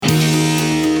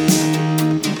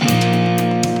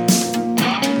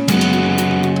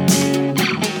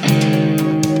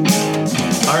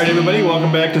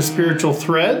welcome back to Spiritual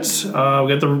Threads. We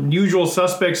got the usual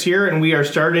suspects here, and we are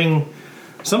starting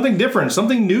something different,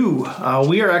 something new.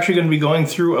 We are actually going to be going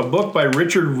through a book by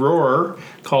Richard Rohr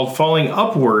called Falling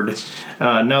Upward.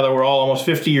 Now that we're all almost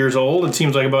 50 years old, it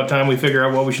seems like about time we figure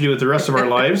out what we should do with the rest of our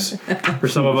lives. For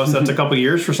some of us, that's a couple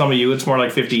years. For some of you, it's more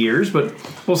like 50 years, but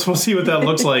we'll see what that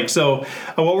looks like. So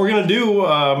what we're going to do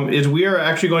is we are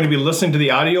actually going to be listening to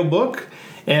the audio book,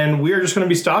 and we are just going to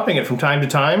be stopping it from time to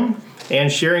time and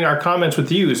sharing our comments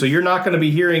with you. So you're not going to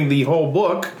be hearing the whole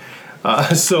book. I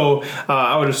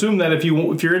would assume that if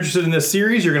you're interested in this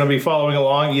series, you're going to be following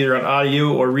along either on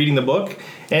audio or reading the book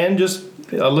and just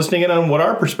listening in on what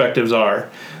our perspectives are.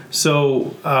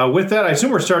 So with that, I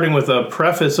assume we're starting with a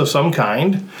preface of some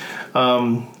kind.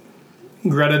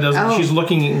 Greta doesn't. She's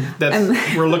looking.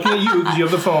 We're looking at you because you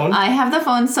have the phone. I have the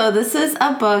phone. So this is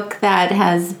a book that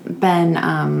has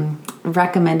been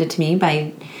recommended to me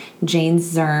by Jane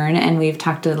Zern,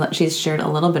 and she's shared a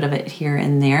little bit of it here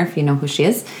and there, if you know who she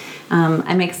is.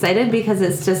 I'm excited because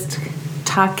it's just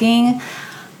talking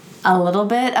a little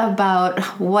bit about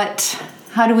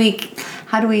how do we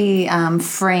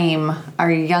frame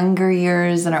our younger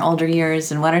years and our older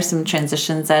years, and what are some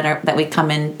transitions that come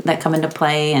into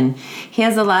play. And he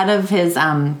has a lot of his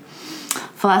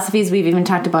philosophies we've even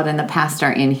talked about in the past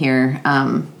are in here.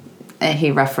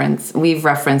 We've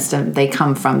referenced them. They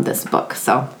come from this book.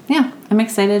 So yeah, I'm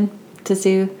excited to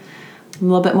see a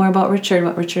little bit more about Richard,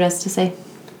 what Richard has to say.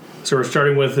 So we're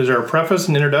starting with, is there a preface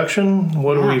and introduction?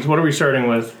 What are we starting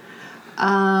with?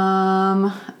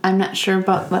 I'm not sure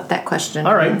about what that question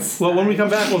All right. is. Well, when we come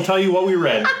back, we'll tell you what we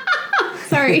read.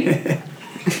 Sorry.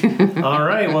 All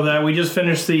right. Well, we just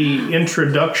finished the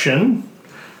introduction.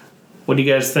 What do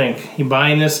you guys think? You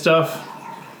buying this stuff?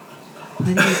 What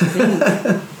do you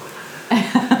think?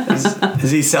 Is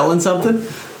he selling something?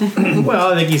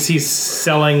 Well, I think he's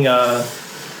selling.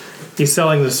 He's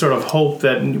selling this sort of hope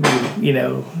that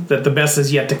that the best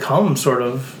is yet to come, sort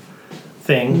of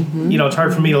thing. Mm-hmm. It's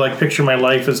hard for me to picture my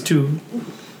life as two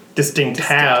distinct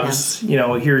halves.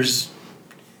 Here's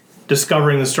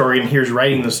discovering the story and here's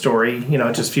writing the story.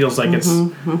 It just feels like it's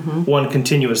one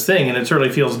continuous thing, and it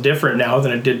certainly feels different now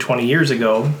than it did 20 years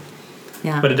ago.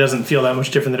 Yeah. But it doesn't feel that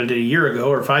much different than it did a year ago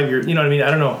or 5 years. You know what I mean?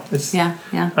 I don't know.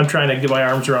 Yeah. I'm trying to get my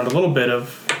arms around a little bit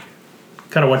of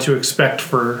kind of what to expect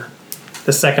for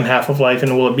the second half of life,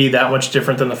 and will it be that much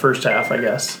different than the first half, I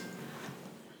guess.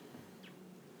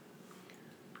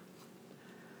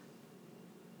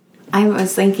 I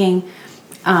was thinking,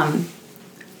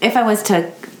 if I was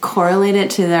to correlate it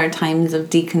to our times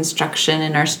of deconstruction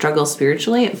and our struggle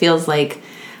spiritually, it feels like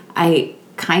I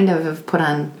kind of have put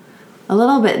on a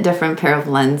little bit different pair of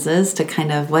lenses to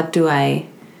kind of what do I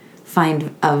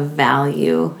find of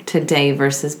value today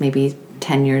versus maybe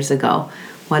 10 years ago.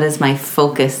 What is my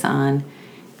focus on?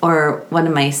 Or what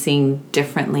am I seeing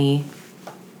differently?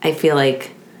 I feel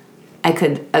like I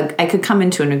could come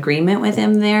into an agreement with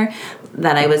him there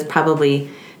that I was probably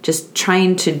just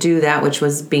trying to do that which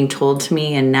was being told to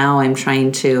me, and now I'm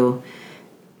trying to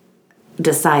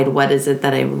decide what is it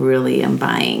that I really am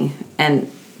buying.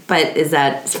 But is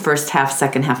that first half,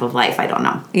 second half of life? I don't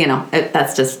know.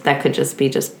 That could just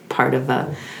be part of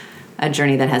a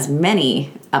journey that has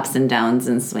many ups and downs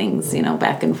and swings,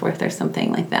 back and forth or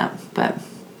something like that. But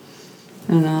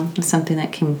I don't know. It's something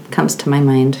that comes to my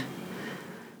mind.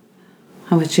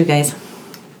 How about you guys?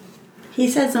 He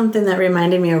said something that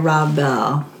reminded me of Rob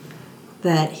Bell.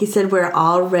 That he said we're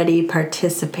already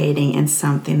participating in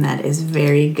something that is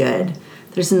very good.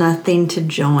 There's nothing to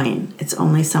join. It's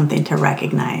only something to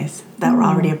recognize that we're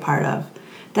already a part of.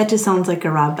 That just sounds like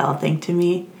a Rob Bell thing to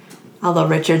me. Although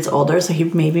Richard's older, so he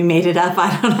maybe made it up.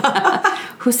 I don't know.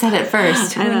 Who said it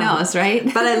first? Who knows, right?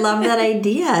 But I love that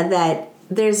idea that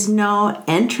there's no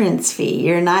entrance fee.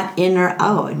 You're not in or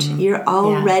out. Mm-hmm. You're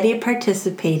already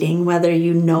participating, whether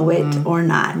you know it or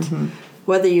not,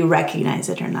 whether you recognize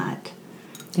it or not.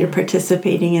 You're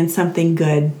participating in something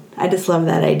good. I just love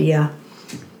that idea.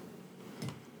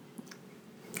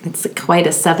 It's quite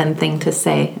a 7 thing to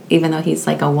say, even though he's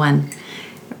like a 1.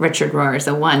 Richard Rohr is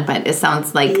a 1, but it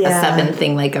sounds like a 7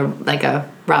 thing, like a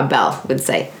Rob Bell would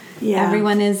say. Yeah.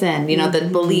 Everyone is in. The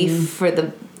belief for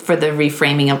the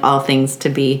reframing of all things to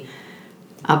be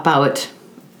about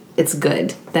it's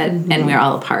good that and we're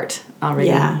all a part already.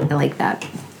 Yeah. I like that.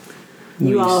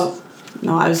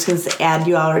 I was going to add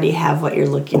you already have what you're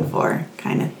looking for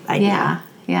kind of idea.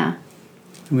 Yeah.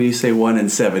 When you say 1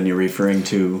 and 7, you're referring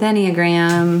to the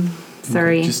Enneagram.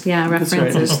 Sorry.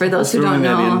 References right. For those who don't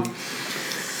know.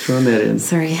 Throwing that in.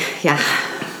 Sorry. Yeah.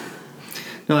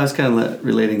 No, that's kind of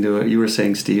relating to what you were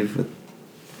saying, Steve.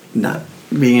 Not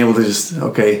being able to just,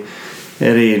 at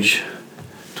age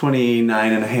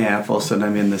 29 and a half, all of a sudden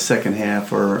I'm in the second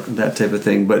half or that type of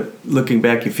thing. But looking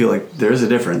back, you feel like there is a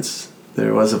difference.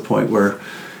 There was a point where,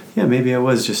 yeah, maybe I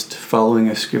was just following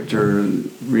a script or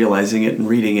realizing it and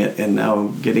reading it, and now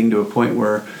getting to a point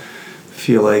where I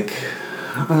feel like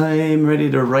I'm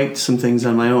ready to write some things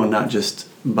on my own, not just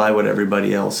by what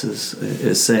everybody else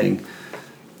is saying.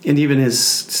 And even his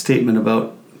statement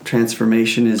about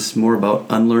transformation is more about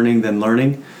unlearning than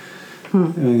learning. I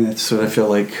mean, that's what I feel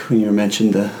like when you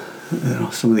mentioned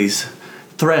some of these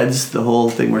threads. The whole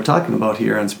thing we're talking about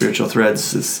here on Spiritual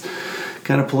Threads is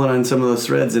kind of pulling on some of those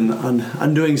threads and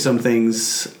undoing some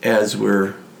things as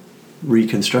we're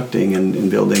reconstructing and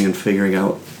building and figuring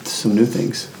out some new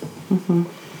things.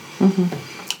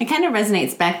 It kind of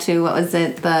resonates back to, what was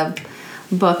it, the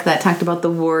book that talked about the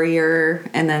warrior,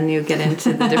 and then you get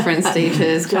into the different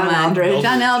stages. John Eldredge.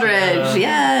 John Eldredge.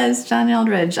 Yes, John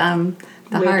Eldredge.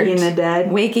 The Waking Heart. the Dead.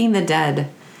 Waking the Dead.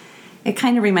 It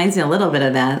kind of reminds me a little bit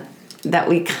of that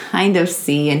we kind of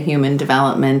see in human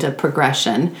development, a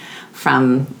progression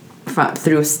from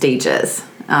through stages.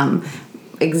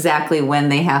 Exactly when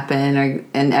they happen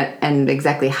and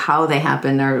exactly how they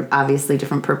happen are obviously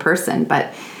different per person,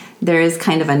 but there is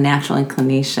kind of a natural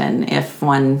inclination if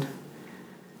one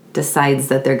decides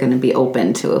that they're going to be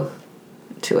open to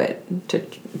it,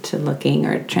 to looking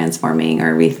or transforming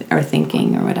or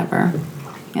thinking or whatever.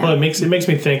 Yeah. Well, it makes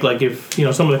me think, like, if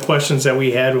some of the questions that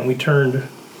we had when we turned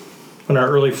in our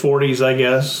early 40s, I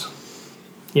guess,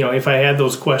 if I had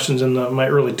those questions in my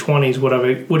early 20s,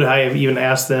 would I have even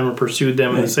asked them or pursued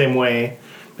them in the same way?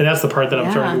 And that's the part that I'm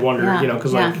starting to wonder,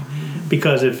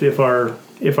 because if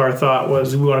our thought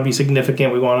was we want to be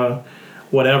significant, we want to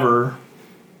whatever,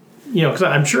 because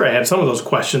I'm sure I had some of those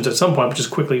questions at some point, but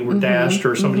just quickly were dashed,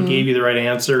 or somebody gave you the right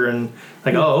answer and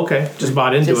like, oh, okay, just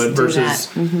bought into it versus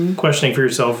questioning for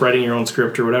yourself, writing your own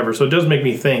script or whatever. So it does make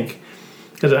me think,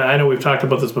 because I know we've talked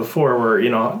about this before, where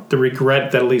the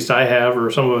regret that at least I have, or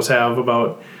some of us have,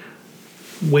 about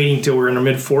waiting till we're in our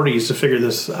mid 40s to figure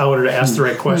this out or to ask the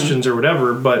right questions or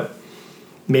whatever. But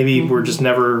maybe we're just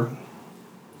never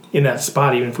in that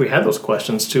spot, even if we had those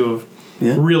questions, to have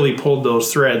really pulled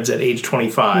those threads at age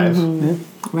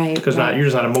 25, right? Because you're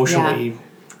just not emotionally,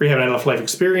 or you haven't had enough life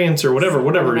experience, or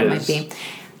whatever it is. Might be.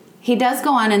 He does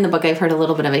go on in the book. I've heard a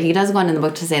little bit of it. He does go on in the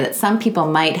book to say that some people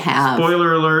might have.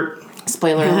 Spoiler alert.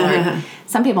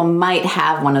 Some people might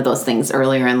have one of those things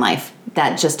earlier in life,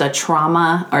 that just a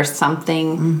trauma or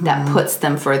something that puts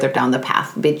them further down the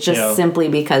path, simply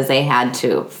because they had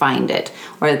to find it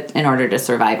or in order to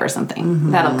survive or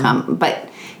something. That'll come, but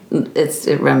it's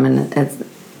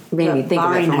made me think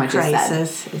of it from what you said.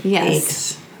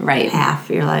 Yes, right. Half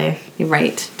your life,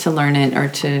 right, to learn it or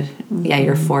to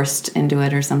you're forced into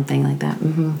it or something like that.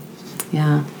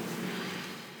 Yeah.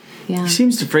 He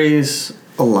seems to phrase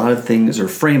a lot of things, or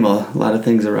frame a lot of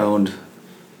things around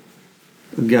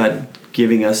God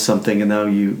giving us something, and now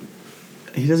he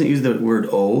doesn't use the word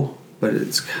owe, but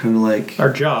it's kind of like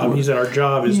our job. He said our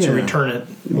job is to return it.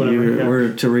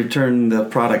 We're to return the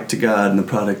product to God, and the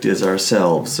product is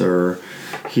ourselves, or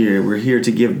we're here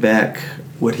to give back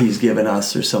what He's given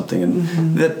us, or something.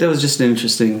 And that was just an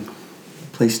interesting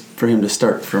place for him to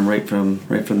start from right from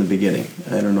the beginning.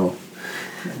 I don't know.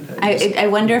 I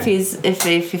wonder if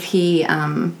he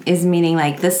is meaning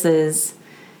like this is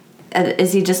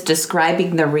he just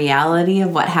describing the reality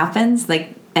of what happens,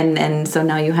 like, and so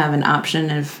now you have an option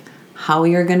of how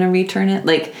you're going to return it,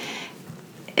 like,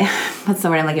 what's the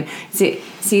word I'm looking for?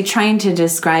 Is he trying to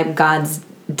describe God's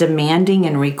demanding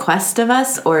and request of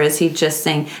us, or is he just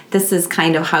saying this is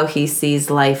kind of how he sees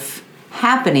life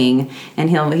happening, and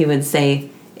he would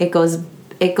say it goes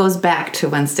back to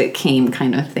whence it came,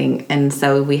 kind of thing, and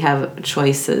so we have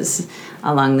choices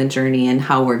along the journey and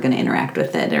how we're going to interact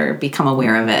with it or become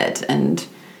aware of it. And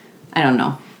I don't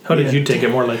know. How did you take it?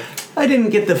 More like, I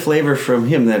didn't get the flavor from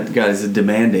him that God is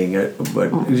demanding, but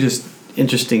it was just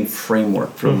interesting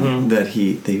framework from that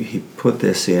he put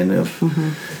this in of.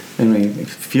 I mean, it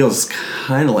feels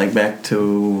kind of like back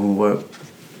to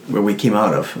where we came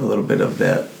out of, a little bit of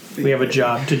that. We have a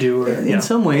job to do. In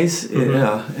some ways,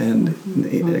 yeah. And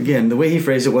again, the way he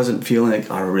phrased it wasn't feeling like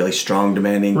a really strong,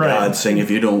 demanding God saying,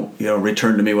 if you don't,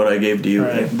 return to me what I gave to you.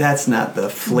 Right. That's not the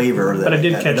flavor of that. But I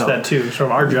did catch that too. So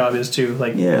our job is to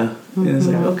And it's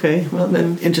like, okay, well,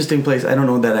 that interesting place. I don't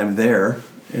know that I'm there,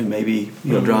 and maybe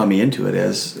you'll draw me into it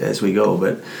as we go.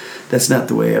 But that's not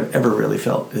the way I've ever really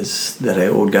felt, is that I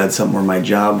owed God something, where my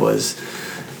job was.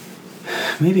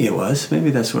 Maybe it was. Maybe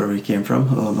that's where we came from.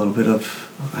 A little bit of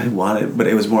I wanted, but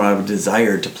it was more of a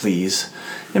desire to please,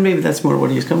 And maybe that's more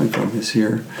what he's coming from, is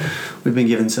here. We've been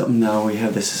given something, now we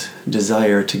have this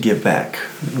desire to give back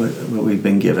what we've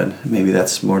been given. Maybe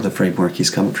that's more the framework he's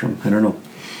coming from. I don't know.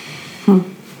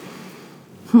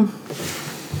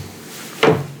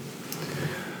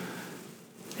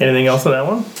 Anything else on that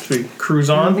one? Should we cruise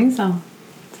I don't on? think so.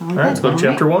 It's all All right, let's go to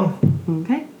chapter 1.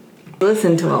 Okay.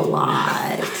 Listen to a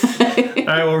lot. All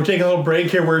right, well, we're taking a little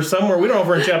break here. We're somewhere. We don't know if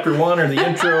we're in chapter 1 or the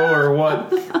intro or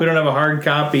what. We don't have a hard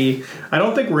copy. I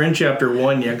don't think we're in chapter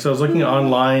 1 yet, because I was looking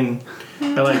online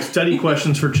at like study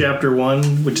questions for chapter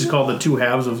 1, which is called The Two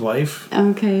Halves of Life.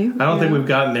 Okay. I don't think we've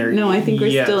gotten there No, I think we're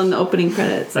yet. still in the opening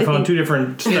credits. I found 2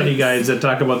 different study guides that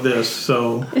talk about this.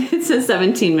 So It says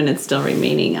 17 minutes still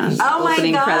remaining on the Oh my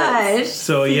opening credits.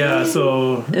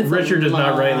 gosh. It's Richard does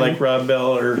not write long. like Rob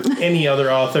Bell or any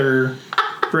other author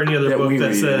for any other That book we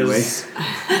that read says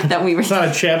That we were. it's not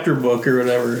a chapter book or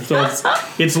whatever. So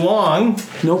it's long.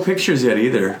 No pictures yet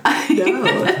either.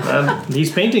 No.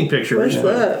 He's painting pictures. What's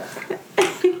up?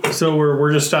 So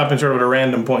we're just stopping sort of at a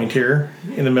random point here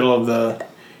in the middle of the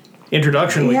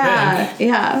introduction. We Yeah.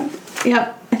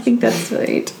 Yep. I think that's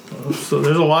right. think. So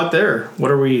there's a lot there.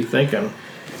 What are we thinking?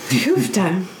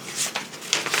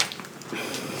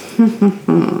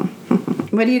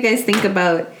 What do you guys think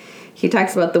about? He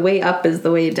talks about the way up is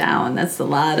the way down. That's a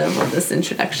lot of what this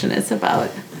introduction is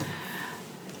about.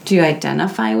 Do you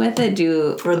identify with it? Do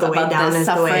you Or the way about down is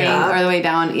the way suffering up? or the way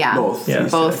down? Yeah, Both. Yeah.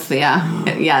 both.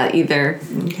 Yeah. Either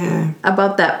Okay.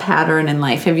 about that pattern in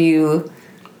life.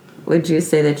 Would you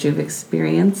say that you've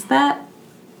experienced that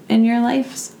in your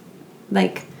lives,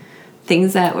 like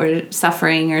things that were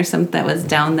suffering or something that was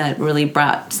down that really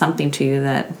brought something to you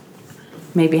that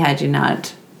maybe had you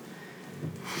not?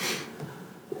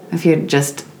 If you had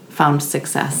just found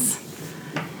success,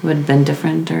 would have been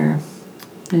different or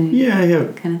Yeah, I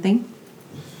have. kind of thing?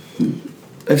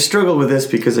 I've struggled with this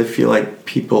because I feel like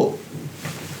people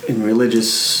in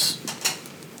religious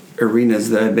arenas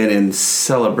that I've been in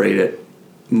celebrate it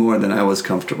more than I was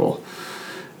comfortable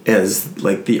as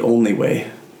like the only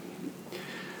way.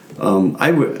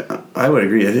 I would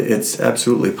agree. It's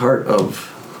absolutely part of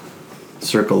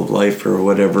circle of life or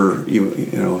whatever you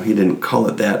know. He didn't call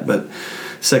it that, but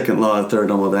second law of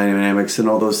thermodynamics and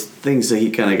all those things that he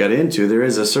kind of got into. There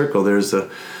is a circle. There's a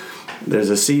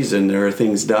season. There are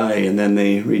things die and then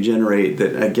they regenerate.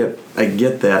 That I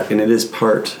get that, and it is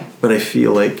part. But I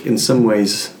feel like in some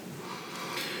ways,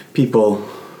 people,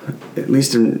 at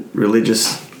least in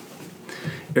religious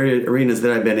arenas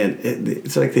that I've been in,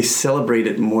 it's like they celebrate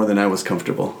it more than I was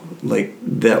comfortable. Like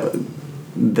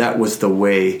that was the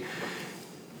way,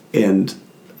 and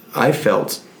I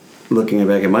felt, looking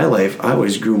back at my life, I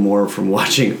always grew more from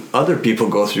watching other people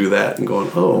go through that and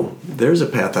going, oh, there's a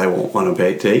path I won't want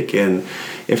to take. And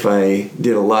if I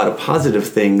did a lot of positive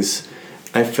things,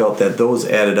 I felt that those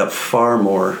added up far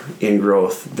more in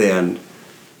growth than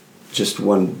just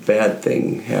one bad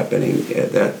thing happening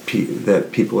that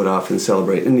people would often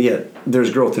celebrate. And yet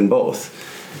there's growth in both.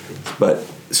 But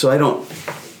so I don't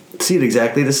see it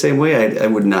exactly the same way. I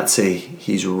would not say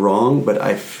he's wrong, but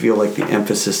I feel like the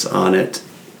emphasis on it,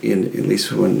 in at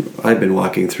least when I've been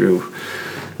walking through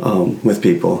with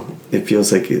people, it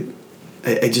feels like it.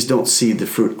 I just don't see the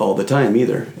fruit all the time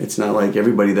either. It's not like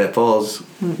everybody that falls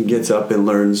gets up and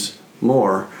learns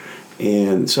more,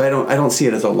 and so I don't see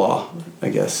it as a law, I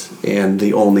guess, and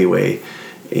the only way.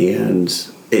 And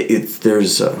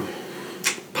there's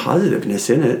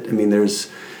positiveness in it. I mean,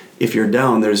 if you're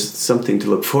down, there's something to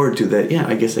look forward to. That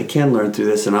I guess I can learn through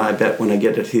this, and I bet when I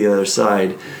get to the other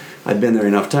side, I've been there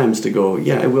enough times to go,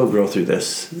 I will grow through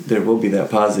this. There will be that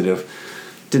positive.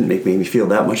 Didn't make me feel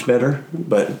that much better,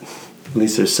 but at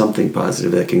least there's something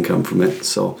positive that can come from it.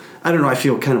 So I don't know. I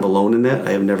feel kind of alone in that.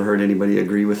 I have never heard anybody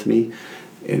agree with me,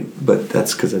 but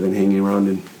that's because I've been hanging around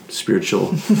in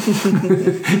spiritual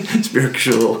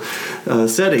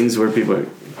settings where people,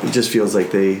 it just feels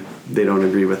like they don't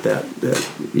agree with that. That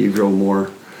you grow more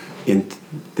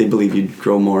they believe you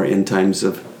grow more in times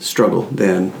of struggle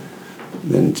than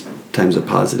times of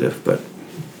positive. But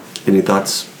any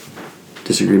thoughts,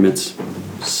 disagreements,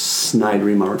 snide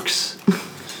remarks?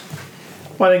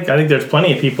 Well, I think there's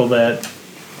plenty of people that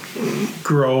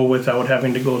grow without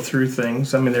having to go through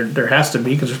things. I mean, there has to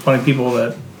be, because there's plenty of people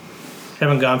that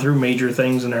haven't gone through major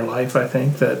things in their life, I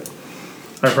think, that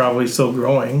are probably still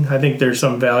growing. I think there's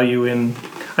some value in,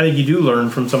 I think you do learn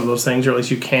from some of those things, or at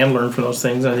least you can learn from those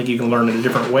things, and I think you can learn in a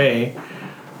different way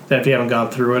than if you haven't gone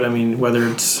through it. I mean, whether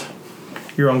it's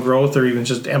your own growth or even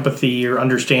just empathy or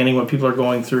understanding what people are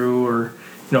going through, or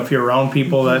if you're around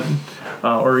people that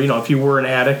or if you were an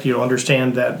addict, you'll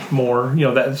understand that more,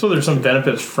 that, so there's some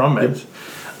benefits from it.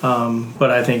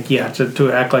 But I think,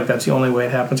 to act like that's the only way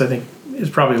it happens, I think is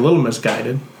probably a little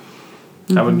misguided,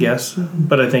 I would guess.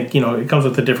 But I think, it comes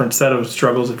with a different set of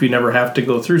struggles if you never have to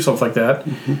go through stuff like that.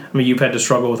 I mean, you've had to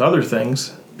struggle with other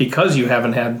things because you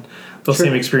haven't had those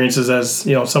same experiences as,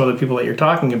 some of the people that you're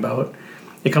talking about.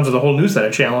 It comes with a whole new set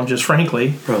of challenges,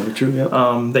 frankly. Probably true,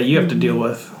 yeah. That you have to deal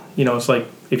with. It's like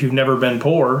if you've never been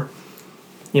poor,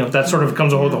 that sort of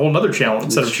comes with a whole other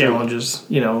set of challenges.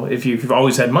 If you've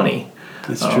always had money.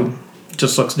 That's true. It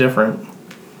just looks different.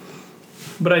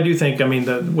 But I do think,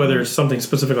 whether it's something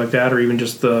specific like that or even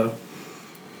just the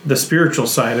spiritual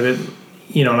side of it,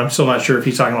 and I'm still not sure if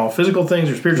he's talking all physical things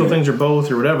or spiritual things or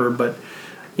both or whatever, but,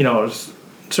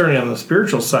 certainly on the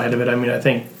spiritual side of it, I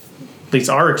think at least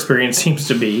our experience seems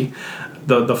to be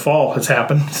the fall has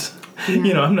happened.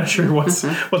 Yeah. I'm not sure what's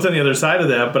on the other side of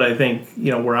that, but I think,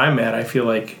 where I'm at, I feel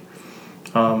like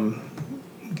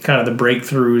kind of the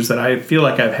breakthroughs that I feel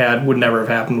like I've had would never have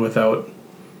happened without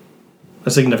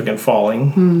a significant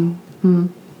falling.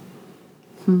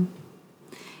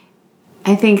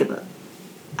 I think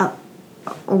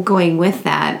going with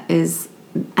that is,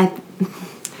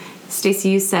 Stacey,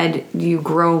 you said you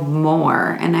grow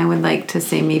more, and I would like to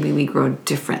say maybe we grow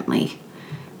differently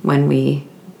when we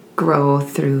grow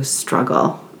through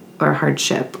struggle or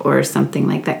hardship or something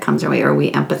like that comes our way, or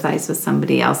we empathize with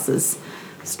somebody else's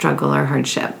struggle or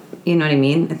hardship. You know what I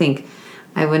mean? I think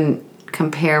I wouldn't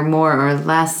compare more or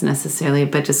less necessarily,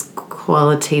 but just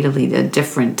qualitatively a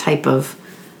different type of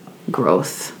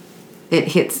growth. It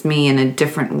hits me in a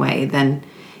different way than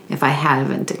if I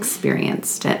haven't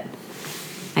experienced it,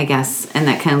 I guess. And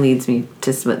that kind of leads me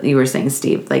to what you were saying,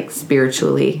 Steve, like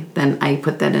spiritually, then I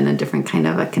put that in a different kind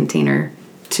of a container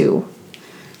too.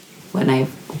 When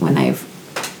I've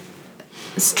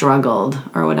struggled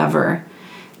or whatever,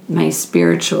 my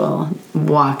spiritual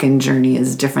walk and journey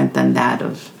is different than that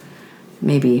of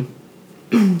maybe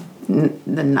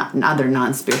the other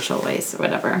non-spiritual ways or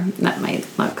whatever that might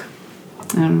look.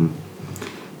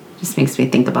 Just makes me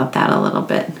think about that a little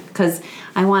bit, because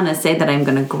I want to say that I'm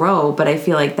going to grow, but I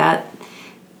feel like that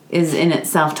is in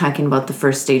itself talking about the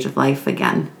first stage of life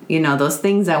again. Those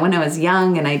things that when I was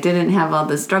young and I didn't have all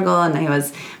the struggle and I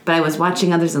was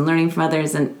watching others and learning from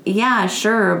others, and yeah,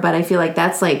 sure, but I feel like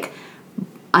that's like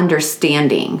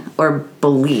understanding or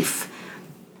belief.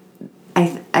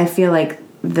 I feel like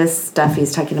this stuff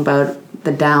he's talking about,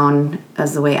 the down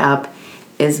as the way up,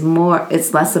 it's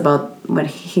less about what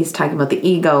he's talking about, the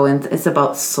ego, and it's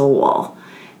about soul.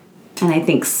 And I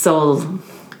think soul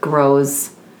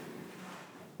grows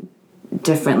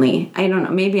differently. I don't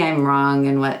know, maybe I'm wrong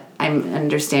in what I'm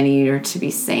understanding you to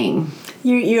be saying.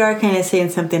 You are kind of saying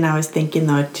something I was thinking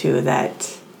though too,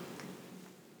 that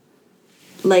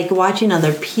like watching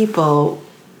other people,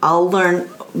 I'll learn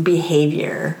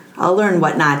behavior. I'll learn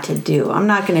what not to do. I'm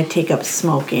not going to take up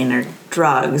smoking or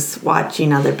drugs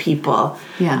watching other people.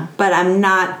 Yeah. But I'm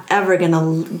not ever going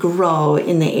to grow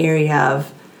in the area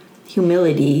of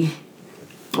humility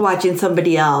watching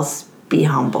somebody else be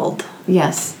humbled.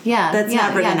 Yes. Yeah. That's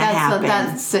never going to happen.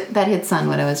 That hits on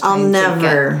what I was trying to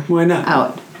get Why not?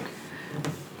 out.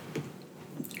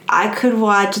 I could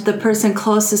watch the person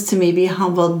closest to me be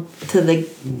humbled to the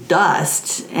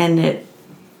dust, and it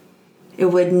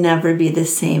would never be the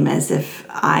same as if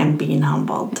I'm being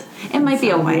humbled. It might be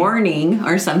a warning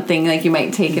or something, like you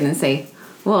might take it and say,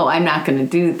 whoa, I'm not going to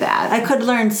do that. I could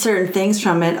learn certain things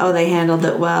from it. Oh, they handled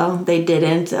it well. They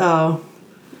didn't. Oh,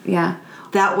 yeah.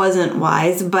 That wasn't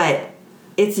wise, but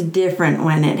it's different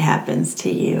when it happens to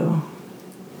you.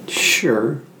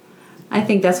 Sure. I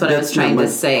think that's what I was trying to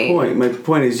say. My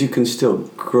point is you can still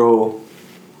grow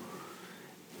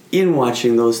in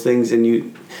watching those things, and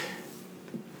you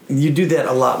do that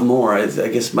a lot more. I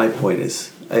guess my point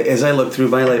is, as I look through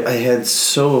my life, I had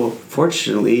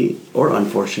fortunately or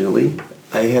unfortunately,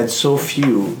 I had so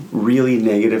few really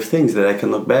negative things that I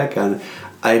can look back on.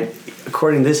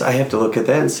 According to this, I have to look at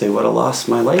that and say what a loss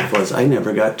my life was. I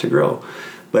never got to grow.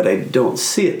 But I don't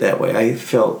see it that way. I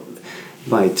felt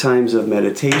my times of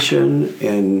meditation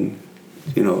and,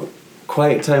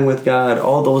 quiet time with God,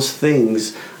 all those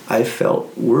things I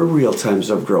felt were real times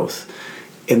of growth.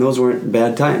 And those weren't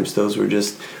bad times. Those were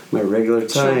just my regular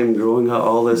time growing up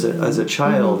all as a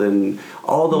child, and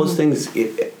all those things,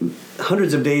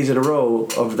 hundreds of days in a row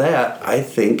of that, I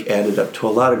think, added up to a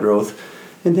lot of growth.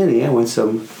 And then, when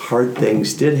some hard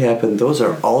things did happen, those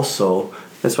are also,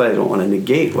 that's why I don't want to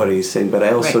negate what he's saying, but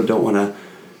I also don't want to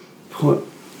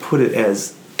put it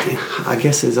as, I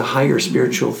guess, as a higher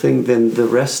spiritual thing than the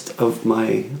rest of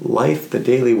my life, the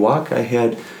daily walk I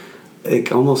had.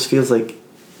 It almost feels like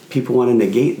people want to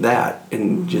negate that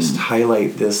and just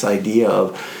highlight this idea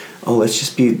of let's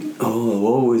just be,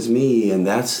 woe is me, and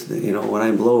that's, when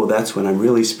I'm low, that's when I'm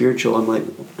really spiritual. I'm like,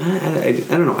 I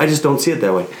don't know. I just don't see it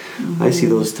that way. Mm-hmm. I see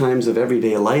those times of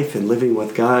everyday life and living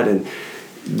with God, and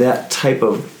that type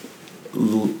of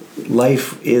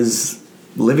life is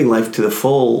living life to the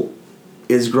full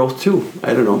is growth too.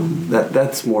 I don't know. Mm-hmm.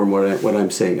 That's more what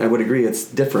I'm saying. I would agree it's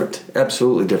different,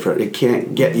 absolutely different. It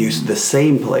can't get you the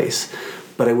same place,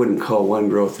 but I wouldn't call one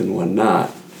growth and one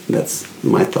not. That's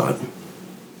my thought.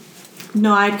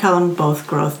 No, I'd call them both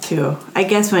growth too. I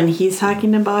guess when he's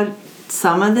talking about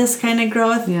some of this kind of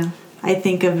growth, I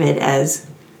think of it as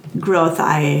growth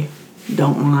I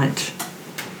don't want.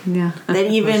 Yeah. That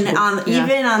even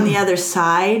on the other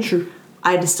side,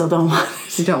 I just still don't want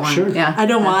it. You don't want it. Yeah. I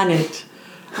don't want it.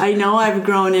 I know I've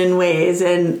grown in ways,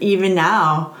 and even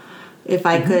now, if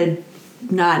I could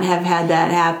not have had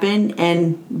that happen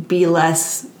and be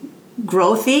less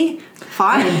growthy,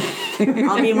 fine.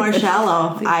 I'll be more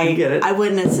shallow. I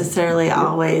wouldn't necessarily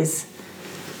always.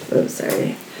 Oops,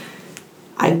 sorry.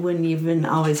 I wouldn't even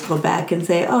always go back and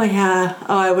say,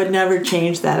 I would never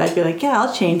change that. I'd be like,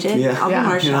 I'll change it. I'll be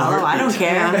more shallow. I don't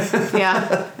care.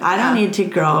 I don't need to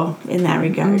grow in that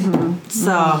regard. Mm-hmm.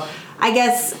 So I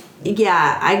guess,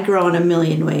 I grow in a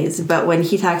million ways. But when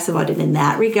he talks about it in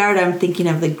that regard, I'm thinking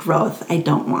of the growth I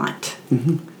don't want.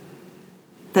 Mm-hmm.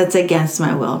 That's against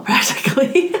my will,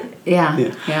 practically.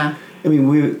 Yeah. I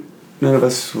mean, none of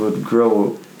us would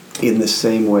grow in the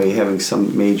same way, having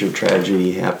some major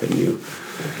tragedy happen. You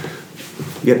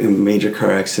get in a major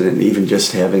car accident, even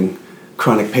just having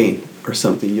chronic pain or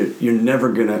something. You're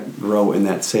never going to grow in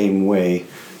that same way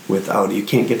you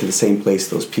can't get to the same place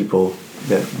those people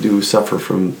that do suffer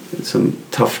from some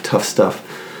tough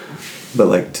stuff. But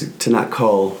like to not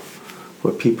call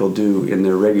what people do in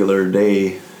their regular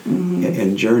day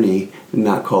and journey, and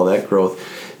not call that growth,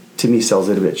 to me sells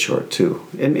it a bit short too.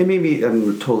 And maybe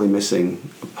I'm totally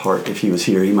missing a part. If he was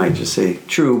here, he might just say,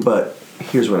 true, but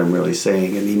here's what I'm really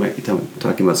saying, and he might be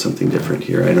talking about something different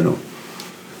here. I don't know.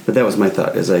 But that was my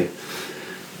thought as I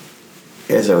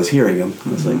was hearing him. I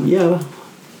was like,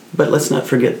 but let's not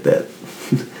forget that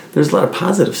there's a lot of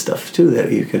positive stuff too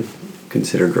that you can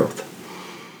consider growth.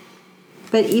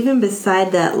 But even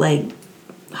beside that, like,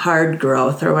 hard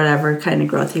growth or whatever kind of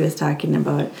growth he was talking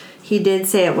about, he did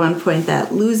say at one point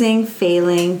that losing,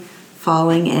 failing,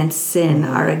 falling, and sin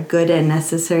are a good and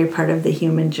necessary part of the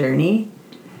human journey.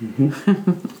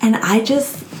 Mm-hmm. And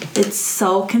it's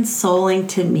so consoling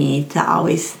to me to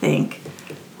always think,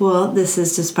 well, this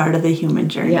is just part of the human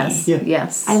journey.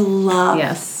 Yes. I love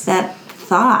that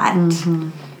thought. Mm-hmm.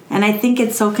 And I think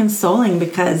it's so consoling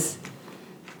because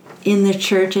in the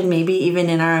church and maybe even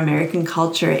in our American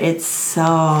culture, it's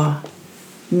so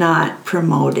not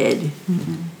promoted.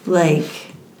 Mm-hmm. Like,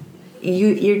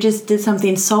 you just did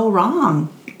something so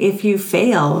wrong if you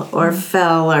fail or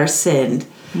fell or sinned.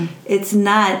 Mm-hmm. It's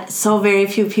not, so very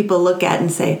few people look at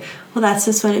and say, well, that's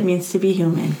just what it means to be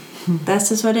human. Mm-hmm. That's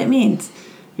just what it means.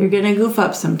 You're going to goof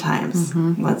up sometimes.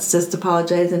 Mm-hmm. Let's just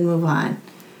apologize and move on.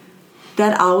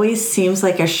 That always seems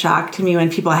like a shock to me when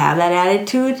people have that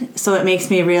attitude. So it makes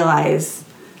me realize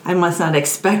I must not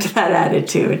expect that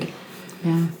attitude.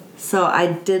 Yeah. So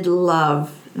I did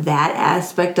love that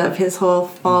aspect of his whole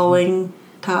falling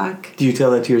talk. Do you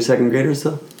tell that to your second graders,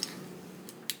 though?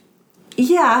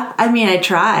 Yeah. I mean, I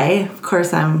try. Of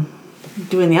course, I'm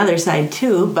doing the other side,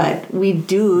 too. But we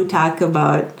do talk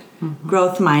about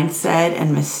growth mindset,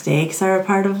 and mistakes are a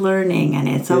part of learning, and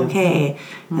it's okay.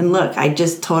 Mm-hmm. And look, I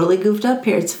just totally goofed up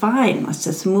here. It's fine. Let's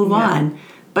just move on.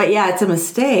 But it's a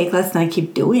mistake. Let's not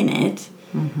keep doing it.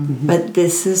 Mm-hmm. But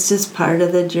this is just part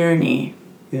of the journey.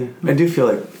 Yeah, I do feel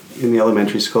like in the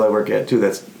elementary school I work at too,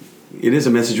 it is a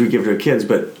message we give to our kids,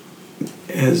 but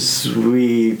as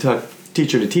we talk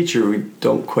teacher to teacher, we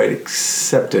don't quite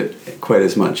accept it quite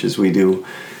as much as we do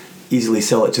easily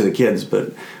sell it to the kids.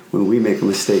 But when we make a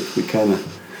mistake, we kind of,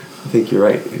 I think you're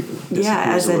right.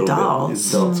 As adults.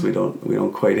 As adults, we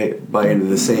don't quite buy into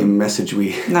the same message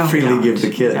we freely give the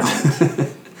kids.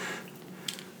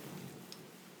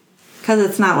 Because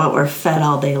it's not what we're fed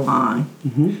all day long.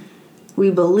 Mm-hmm. We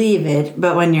believe it,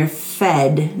 but when you're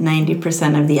fed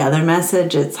 90% of the other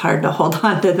message, it's hard to hold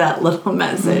on to that little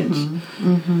message.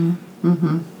 Mm-hmm. Mm-hmm.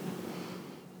 Mm-hmm.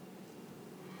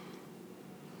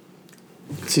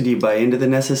 So do you buy into the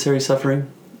necessary suffering?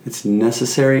 It's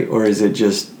necessary, or is it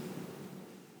just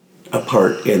a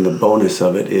part, and the bonus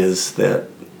of it is that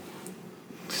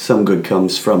some good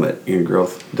comes from it, and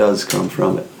growth does come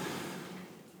from it?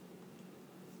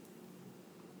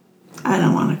 I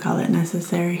don't want to call it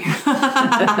necessary.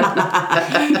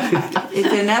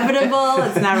 It's inevitable.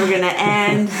 It's never going to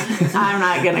end. I'm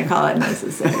not going to call it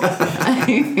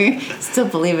necessary. Still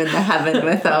believe in the heaven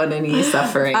without any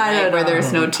suffering, right? Where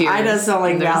there's no tears. I just don't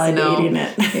like validating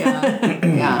it.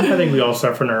 Yeah. I think we all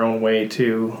suffer in our own way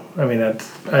too. I mean, I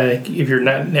think if you're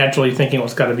not naturally thinking, well,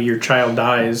 it's got to be your child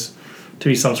dies to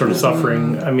be some sort of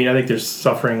suffering. I mean, I think there's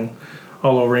suffering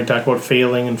all over. And you talk about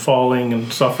failing and falling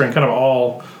and suffering, kind of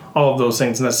all of those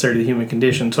things necessary to the human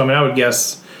condition. So I mean, I would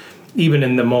guess even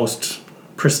in the most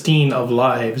pristine of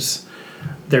lives,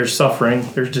 there's suffering,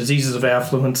 there's diseases of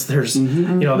affluence, there's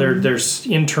there's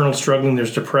internal struggling,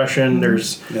 there's depression,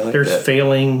 there's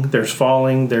failing, there's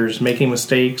falling, there's making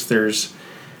mistakes, there's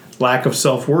lack of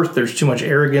self-worth, there's too much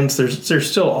arrogance, there's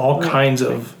still all kinds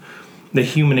of the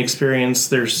human experience.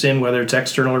 There's sin, whether it's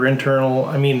external or internal.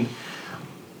 I mean,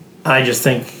 I just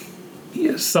think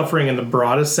suffering in the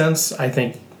broadest sense, I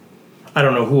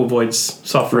don't know who avoids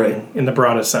suffering in the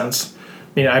broadest sense.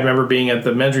 I mean, I remember being at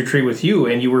the men's retreat with you,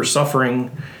 and you were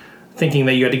suffering, thinking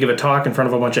that you had to give a talk in front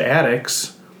of a bunch of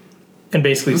addicts, and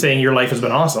basically saying your life has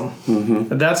been awesome.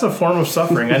 Mm-hmm. That's a form of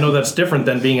suffering. I know that's different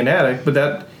than being an addict, but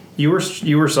that you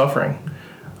were suffering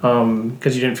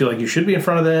because you didn't feel like you should be in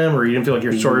front of them, or you didn't feel like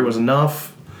your story was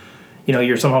enough. You know,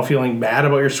 you're somehow feeling bad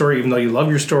about your story, even though you love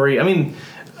your story. I mean,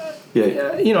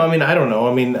 I don't know.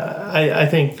 I mean, I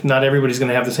think not everybody's going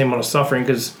to have the same amount of suffering,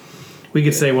 because we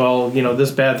could say, well,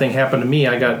 this bad thing happened to me.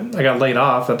 I got laid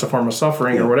off. That's a form of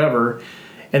suffering or whatever.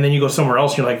 And then you go somewhere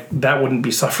else, and you're like, that wouldn't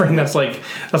be suffering. That's like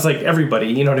everybody.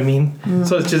 You know what I mean? Mm-hmm.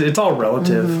 So it's all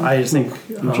relative. Mm-hmm. I just think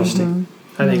interesting.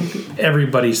 I think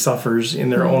everybody suffers in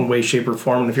their own way, shape, or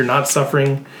form. And if you're not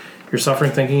suffering, you're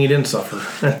suffering thinking you didn't suffer.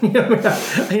 You know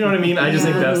what I mean? I just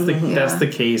think that's the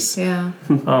case. Yeah.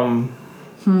 So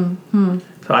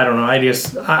I don't know.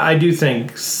 I do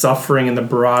think suffering in the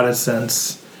broadest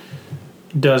sense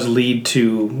does lead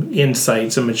to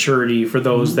insights and maturity for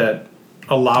those that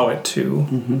allow it to.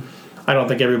 Mm-hmm. I don't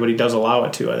think everybody does allow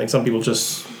it to. I think some people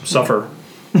just suffer.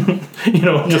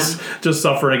 Just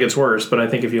suffer and it gets worse. But I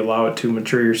think if you allow it to,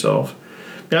 mature yourself.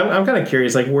 Yeah, I'm kind of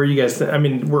curious, like, where you guys... I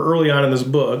mean, we're early on in this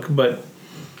book, but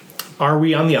are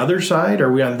we on the other side?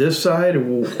 Are we on this side?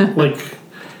 Like...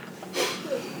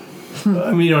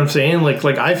 I mean, you know what I'm saying? Like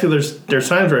I feel there's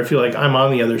times where I feel like I'm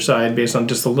on the other side based on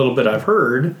just a little bit I've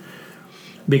heard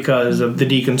because of the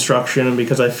deconstruction, and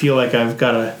because I feel like I've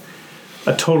got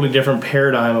a totally different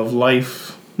paradigm of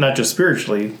life, not just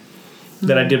spiritually,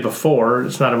 than I did before.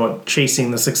 It's not about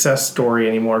chasing the success story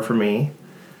anymore for me.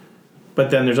 But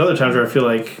then there's other times where I feel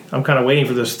like I'm kind of waiting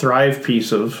for this thrive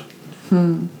piece of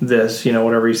this,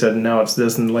 whatever he said, and now it's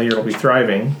this, and later it'll be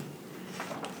thriving.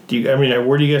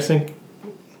 Where do you guys think?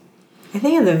 I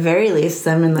think at the very least,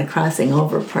 I'm in the crossing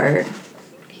over part.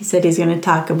 He said he's going to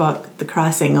talk about the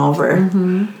crossing over.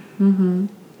 Mm-hmm. Mm-hmm.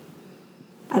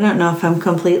 I don't know if I'm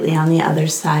completely on the other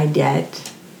side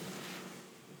yet.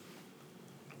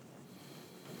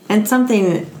 And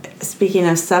something, speaking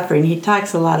of suffering, he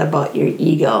talks a lot about your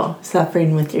ego,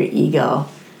 suffering with your ego.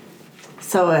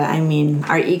 So, I mean,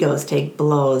 our egos take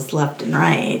blows left and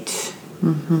right.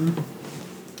 Mm-hmm.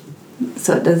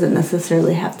 So it doesn't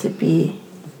necessarily have to be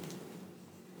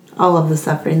all of the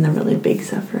suffering, the really big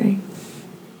suffering.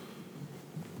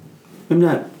 I'm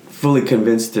not fully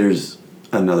convinced there's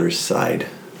another side.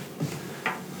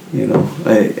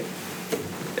 I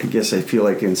guess I feel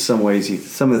like in some ways,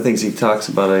 some of the things he talks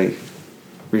about, I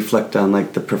reflect on,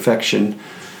 like the perfection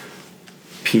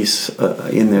piece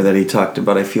in there that he talked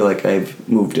about. I feel like I've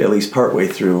moved at least partway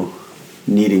through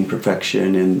needing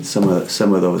perfection and some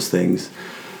of those things,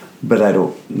 but I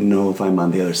don't know if I'm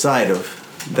on the other side of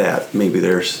that. Maybe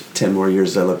there's 10 more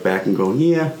years I look back and go,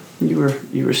 yeah, you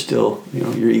were still,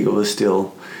 your ego was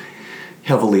still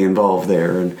heavily involved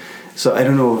there. And so I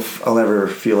don't know if I'll ever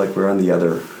feel like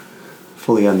we're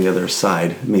fully on the other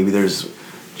side. Maybe there's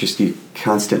just, you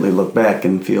constantly look back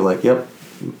and feel like, yep,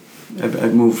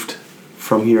 I've moved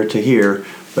from here to here,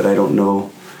 but I don't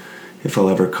know if I'll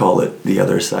ever call it the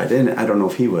other side. And I don't know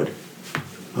if he would.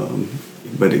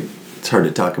 But it's hard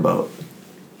to talk about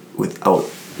without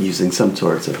using some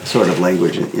sort of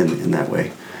language in that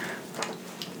way.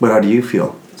 But how do you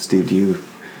feel, Steve? Do you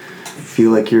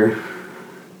feel like you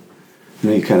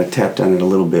kind of tapped on it a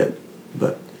little bit,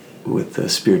 but with the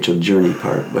spiritual journey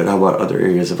part, but how about other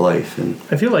areas of life? And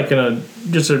I feel like I don't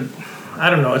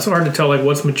know, it's so hard to tell, like,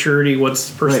 what's maturity,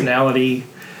 what's personality,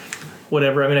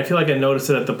 whatever. I mean, I feel like I noticed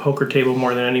it at the poker table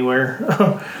more than anywhere.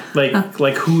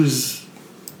 like who has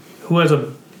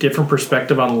a different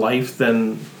perspective on life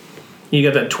than... You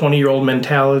got that 20-year-old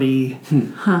mentality,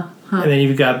 and then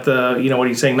you've got the, what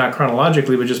he's saying, not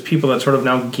chronologically, but just people that sort of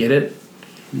now get it.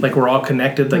 Like we're all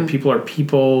connected. Like people are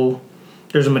people.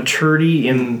 There's a maturity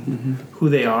in who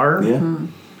they are. Yeah.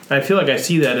 And I feel like I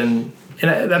see that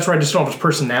that's where I just don't know if it's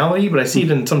personality, but I see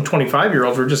it in some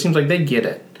 25-year-olds where it just seems like they get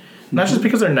it. Not just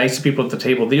because they're nice to people at the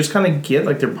table. They just kind of get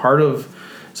like they're part of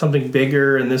something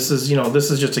bigger, and this is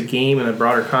just a game in a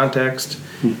broader context.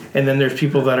 And then there's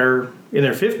people that are in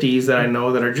their 50s that I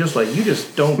know that are just like, you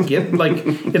just don't get like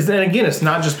it's. And again, it's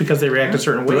not just because they react a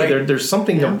certain way. Right. There's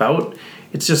something about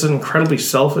it's just an incredibly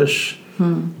selfish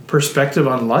perspective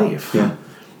on life. Yeah.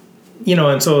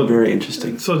 And so Very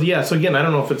interesting. So again, I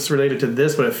don't know if it's related to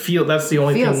this, but that's the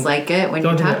only Feels thing. like it when you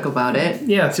Don't talk think- about it.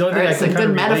 Yeah, it's the only Or thing I it's a can kind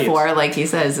good of relate. metaphor, like he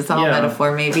says. It's all Yeah.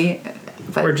 metaphor, maybe.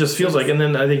 But Where it just feels like, and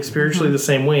then I think spiritually the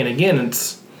same way. And again,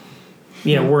 it's,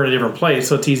 we're in a different place,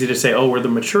 so it's easy to say, oh, we're the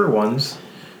mature ones.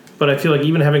 But I feel like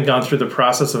even having gone through the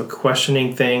process of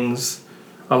questioning things,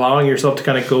 allowing yourself to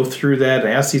kind of go through that and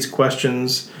ask these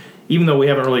questions, even though we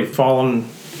haven't really fallen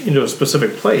into a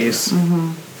specific place,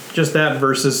 just that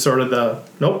versus sort of the,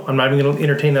 nope, I'm not even going to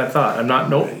entertain that thought. I'm not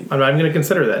even going to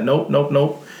consider that. Nope.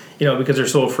 Because they're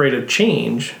so afraid of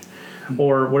change.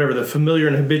 Or whatever, the familiar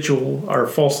and habitual are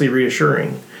falsely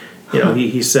reassuring.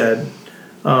 He said.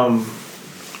 I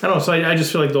don't know. So I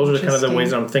just feel like those are kind of the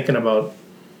ways I'm thinking about.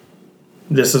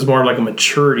 This is more like a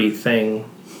maturity thing,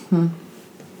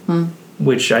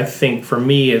 which I think for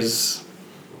me is,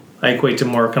 I equate to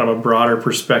more kind of a broader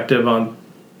perspective on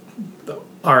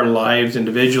our lives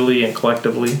individually and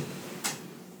collectively.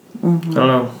 I don't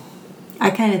know.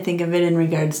 I kind of think of it in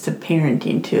regards to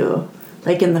parenting too.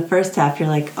 Like in the first half, you're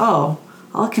like, oh,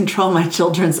 I'll control my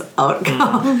children's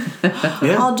outcome.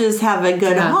 Yeah. I'll just have a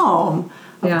good home.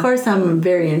 Of course, I'm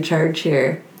very in charge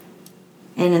here.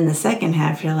 And in the second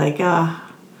half, you're like, oh,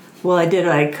 well, I did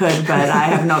what I could, but I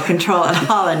have no control at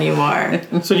all anymore.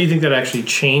 So do you think that actually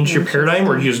changed your paradigm,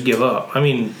 or do you just give up? I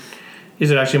mean,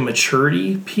 is it actually a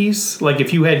maturity piece? Like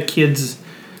if you had kids,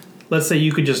 let's say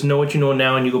you could just know what you know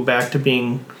now and you go back to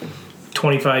being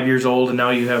 25 years old and now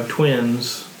you have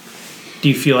twins, do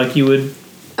you feel like you would...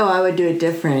 Oh, I would do it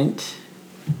different.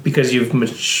 Because you've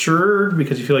matured?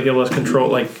 Because you feel like you have less control?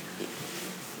 Like...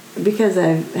 Because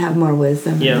I have more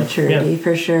wisdom and maturity,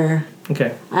 for sure.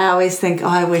 Okay. I always think, oh,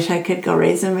 I wish I could go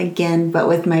raise them again, but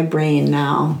with my brain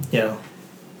now. Yeah.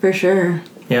 For sure.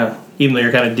 Yeah. Even though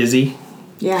you're kind of dizzy?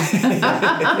 Yeah. Is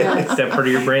that part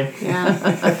of your brain?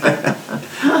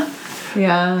 Yeah.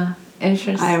 Yeah.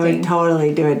 Interesting. I would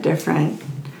totally do it different.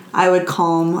 I would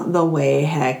calm the way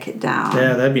heck down.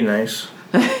 Yeah, that'd be nice.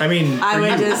 I mean... I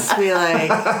would just be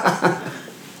like,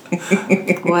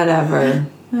 whatever.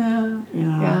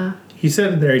 Yeah. He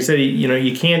said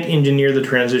you can't engineer the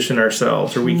transition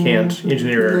ourselves, or we can't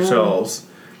engineer it ourselves.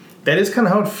 That is kind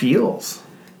of how it feels,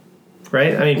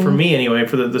 right? I mean, for me anyway,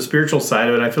 for the spiritual side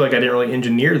of it, I feel like I didn't really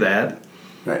engineer that.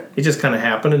 Right. It just kind of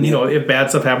happened. And, if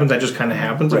bad stuff happens, that just kind of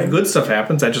happens. Right. If good stuff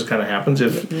happens, that just kind of happens.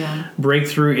 If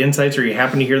breakthrough insights, or you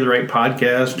happen to hear the right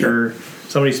podcast, or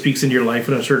somebody speaks into your life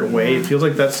in a certain way, it feels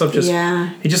like that stuff just,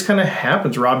 it just kind of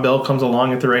happens. Rob Bell comes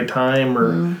along at the right time,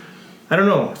 or... I don't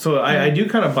know. So I do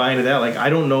kind of buy into that. Like, I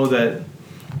don't know that...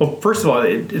 Well, first of all,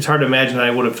 it's hard to imagine that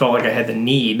I would have felt like I had the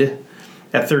need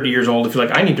at 30 years old to feel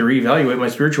like I need to reevaluate my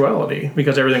spirituality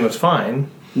because everything was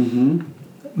fine. Mm-hmm.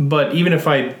 But even if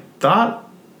I thought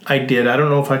I did, I don't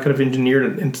know if I could have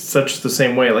engineered it in such the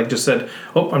same way. Like, just said,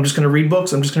 oh, I'm just going to read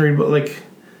books. I'm just going to read books. Like,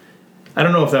 I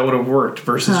don't know if that would have worked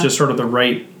versus just sort of the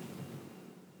right...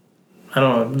 I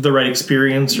don't know, the right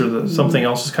experience or something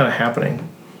else is kind of happening.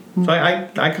 So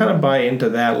I kind of buy into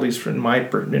that, at least in my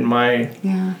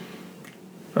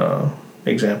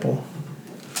example.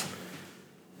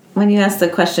 When you ask the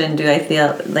question, do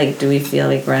we feel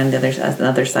like we're on the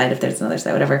other side, if there's another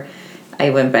side, whatever, I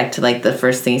went back to like the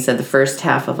first thing you said. The first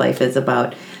half of life is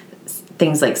about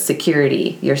things like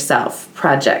security, yourself,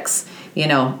 projects.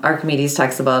 Archimedes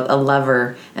talks about a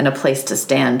lever and a place to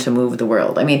stand to move the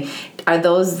world. I mean, are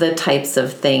those the types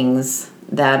of things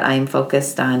that I'm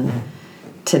focused on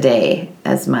today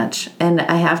as much? And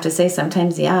I have to say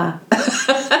sometimes, yeah.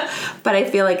 But I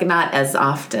feel like not as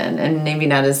often, and maybe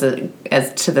not as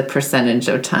to the percentage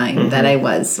of time that I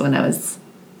was when I was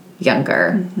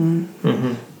younger.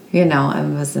 I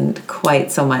wasn't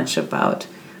quite so much about...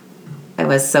 I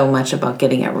was so much about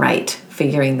getting it right,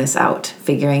 figuring it out,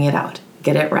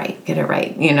 get it right,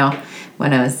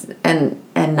 when I was... And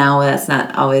now that's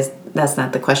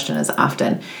not the question as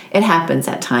often. It happens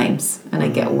at times, and I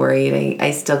get worried.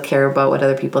 I still care about what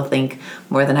other people think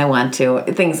more than I want to,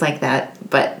 things like that.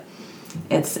 But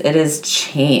it has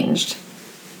changed.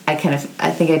 I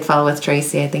think I'd follow with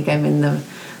Tracy. I think I'm in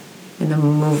the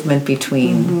movement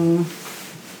between,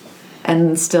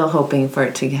 and still hoping for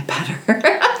it to get better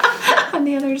on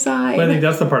the other side. But I think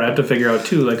that's the part I have to figure out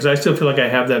too. Like, 'cause I still feel like I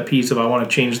have that piece of I want to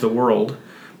change the world,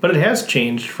 but it has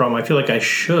changed from I feel like I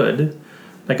should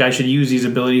use these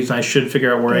abilities and I should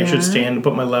figure out where I should stand and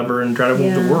put my lever and try to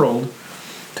move the world.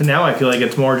 To now, I feel like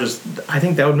it's more just. I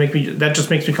think that just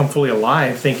makes me come fully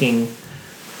alive, thinking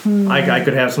I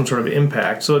could have some sort of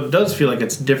impact. So it does feel like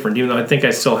it's different, even though I think I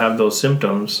still have those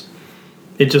symptoms.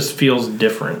 It just feels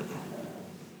different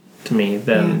to me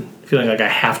than feeling like I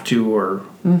have to or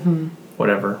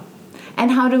whatever.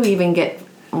 And how do we even get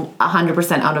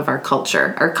 100% out of our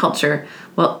culture? Our culture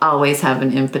will always have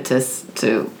an impetus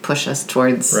to push us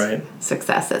towards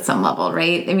success at some level,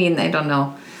 right? I mean, I don't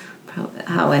know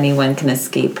how anyone can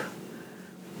escape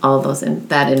all those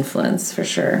that influence for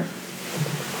sure.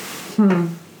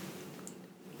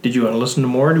 Did you want to listen to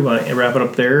more? Do you want to wrap it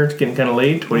up there? It's getting kind of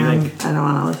late. What do you think? I don't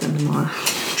want to listen to more.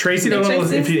 Tracy doesn't want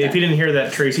to listen. If you didn't hear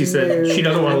that, Tracy said she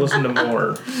doesn't want to listen to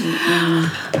more.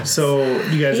 So,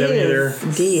 do you guys have any other?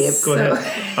 Deep. Go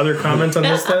ahead. Other comments on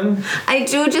this then? I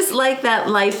do just like that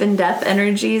life and death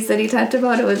energies that he talked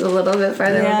about. It was a little bit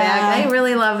farther back. I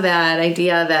really love that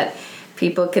idea that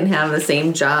people can have the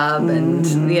same job and,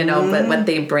 but what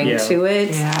they bring to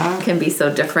it can be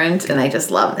so different. And I just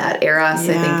love that. Eros,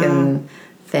 I think, in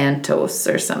Thanatos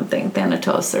or something.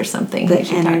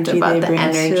 She talked about the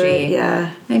energy.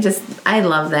 I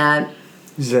love that.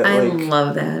 Is that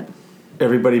love that.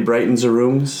 Everybody brightens the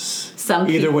rooms?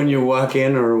 Either when you walk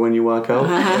in or when you walk out? Is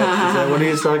that what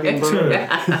he's talking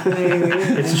about?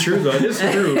 It's true, though. It's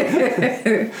true.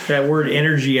 That word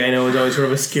energy, I know, is always sort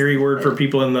of a scary word for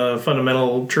people in the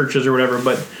fundamental churches or whatever.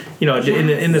 But,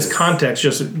 in this context,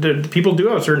 people do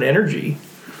have a certain energy.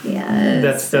 Yeah.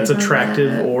 That's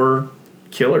attractive or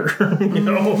killer.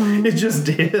 It just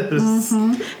is.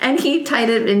 And he tied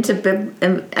it into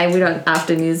we don't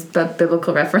often use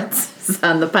biblical references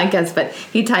on the podcast, but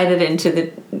he tied it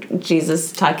into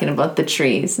Jesus talking about the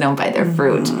trees known by their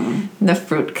fruit. And the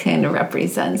fruit kind of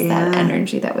represents that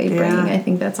energy that we bring. I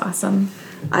think that's awesome.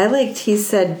 He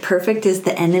said perfect is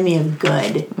the enemy of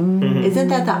good. Isn't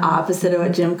that the opposite of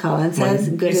what Jim Collins says?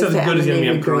 Good is the enemy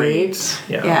of great.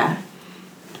 Yeah.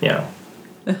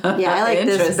 Yeah, I like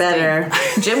this better.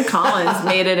 Jim Collins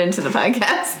made it into the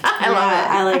podcast. I love it.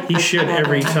 I like he should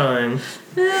every time.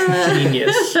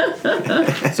 Genius.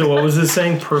 So what was this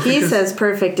saying? Perfect. He says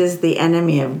perfect is the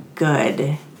enemy of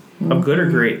good. Of good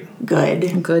or great?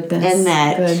 Good. Goodness. And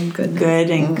that goodness. good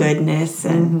and goodness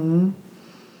and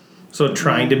so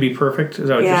trying to be perfect? Is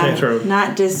that what you're saying? Sort of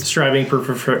not just striving for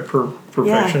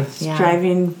perfection?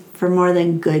 Striving for more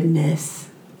than goodness.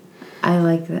 I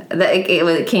like that.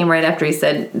 It came right after he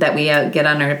said that we get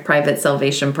on our private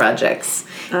salvation projects,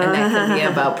 and that can be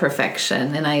about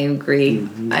perfection. And I agree.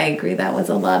 I agree. That was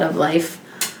a lot of life.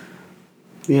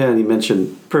 Yeah, and he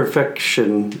mentioned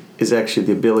perfection is actually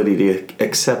the ability to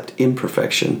accept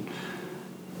imperfection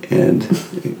and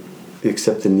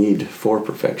accept the need for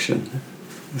perfection.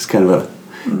 It's kind of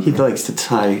he likes to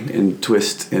tie and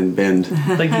twist and bend.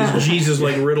 Like these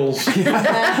Jesus-like riddles.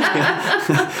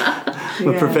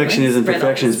 But perfection isn't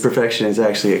perfection. Perfection is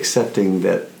actually accepting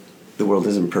that the world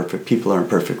isn't perfect. People aren't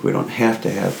perfect. We don't have to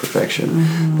have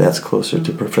perfection. That's closer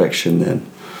to perfection than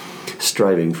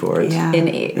striving for it. Yeah.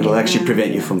 It'll actually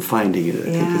prevent you from finding it,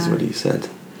 I think is what he said.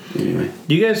 Anyway.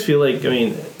 Do you guys feel like,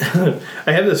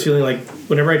 I have this feeling like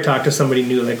whenever I talk to somebody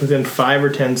new, like within 5 or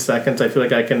 10 seconds, I feel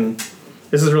like I can,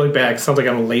 this is really bad. It sounds like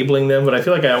I'm labeling them, but I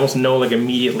feel like I almost know like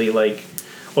immediately, like,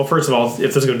 well, first of all, if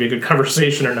this is going to be a good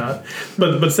conversation or not.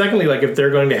 But secondly, like if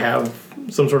they're going to have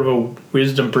some sort of a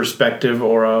wisdom perspective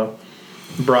or a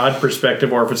broad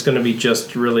perspective, or if it's going to be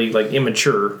just really like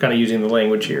immature, kind of using the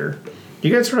language here. Do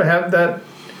you guys sort of have that?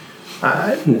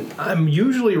 I'm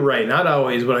usually right, not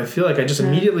always, but I feel like I just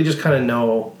immediately just kind of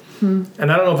know. And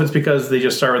I don't know if it's because they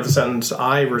just start with the sentence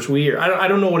I versus we, or I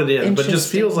don't know what it is, but it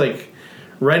just feels like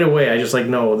right away I just like,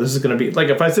 no, this is going to be, like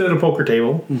if I sit at a poker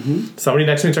table, somebody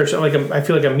next to me starts, like I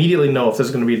feel like I immediately know if this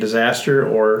is going to be a disaster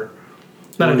or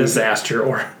not a disaster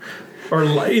or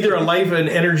either a life and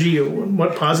energy,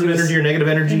 what positive energy or negative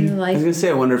energy. I was going to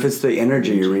say, I wonder if it's the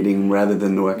energy you're reading rather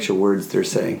than the actual words they're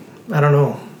saying. I don't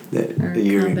know. That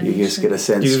you just get a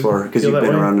sense for, because you've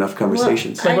been around enough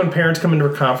conversations. Well, like when parents come into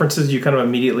conferences, you kind of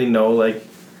immediately know, like,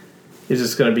 is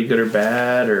this going to be good or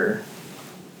bad, or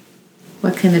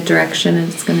what kind of direction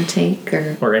it's going to take,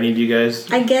 or any of you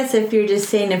guys? I guess if you're just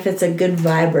saying if it's a good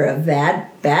vibe or a bad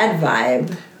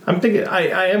vibe. I'm thinking,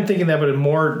 I am thinking that, but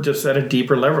more just at a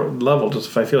deeper level. Just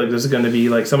if I feel like this is going to be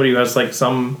like somebody who has like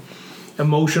some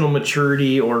emotional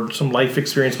maturity or some life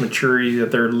experience maturity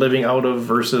that they're living out of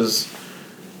versus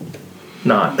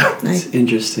not. It's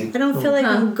interesting. I don't feel like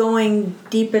I'm going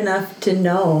deep enough to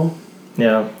know.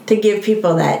 Yeah. to give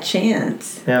people that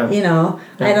chance. Yeah. You know,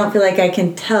 I don't feel like I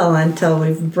can tell until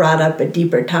we've brought up a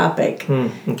deeper topic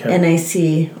Okay. and I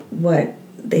see what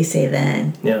they say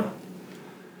then. Yeah.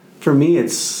 For me,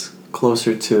 it's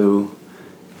closer to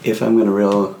if I'm going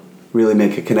to really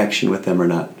make a connection with them or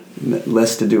not.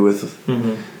 Less to do with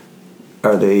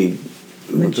are they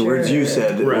the words you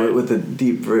said Right. with a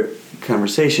deep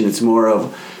conversation. It's more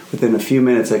of within a few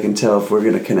minutes I can tell if we're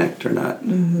going to connect or not.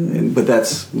 But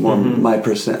that's more my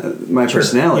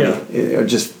personality. I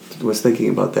just was thinking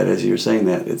about that as you were saying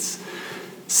that. It's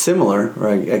similar, or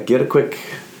I get a quick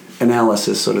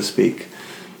analysis, so to speak.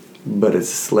 But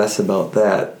it's less about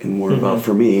that and more about,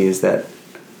 for me, is that,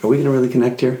 are we going to really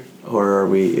connect here?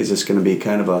 Or is this going to be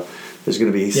kind of there's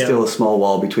going to be still a small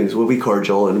wall between us. We'll be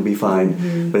cordial and it'll be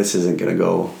fine, but this isn't going to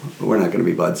go, we're not going to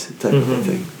be buds type of a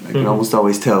thing. I can almost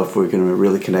always tell if we're going to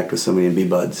really connect with somebody and be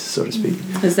buds, so to speak.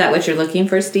 Is that what you're looking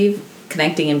for, Steve?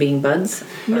 Connecting and being buds?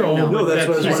 No, that's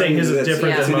what you're saying. His is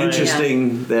different It's than an mine.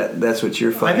 interesting, that's what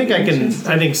you're I finding.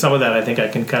 think some of that I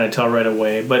can kind of tell right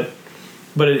away, but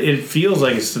it feels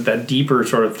like it's that deeper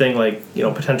sort of thing, like, you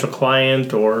know, potential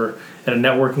client or at a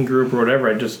networking group or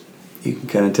whatever. You can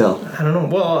kind of tell. I don't know.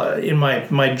 Well, in my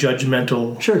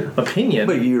judgmental opinion,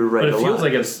 But you're right. But it feels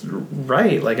like it's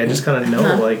right. Like I just kind of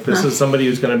know, like this is somebody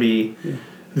who's going to be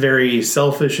very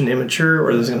selfish and immature,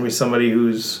 or there's going to be somebody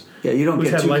who's you don't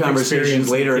get had two life conversations experience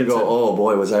later and gets go, it. oh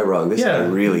boy, was I wrong. This guy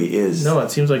really is. No, it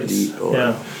seems like it's deep or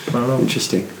I don't know.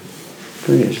 Interesting.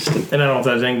 Very interesting. And I don't know if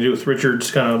that has anything to do with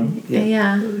Richard's kind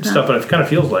of stuff, but it kind of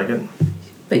feels like it.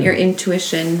 But your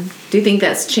intuition, do you think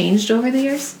that's changed over the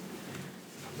years?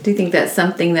 Do you think that's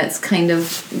something that's kind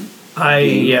of...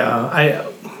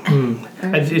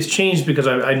 It's changed because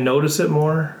I notice it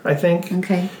more, I think.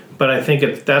 Okay. But I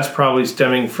think that's probably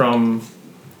stemming from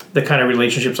the kind of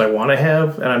relationships I want to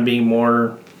have, and I'm being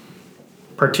more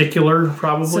particular,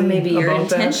 probably. So maybe you're about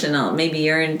intentional. That. Maybe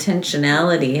your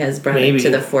intentionality has brought it to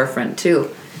the forefront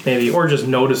too. Maybe, or just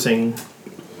noticing.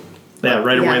 Yeah,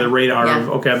 right away the radar of,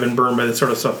 okay, I've been burned by this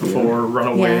sort of stuff before, run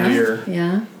away or...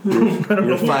 Yeah.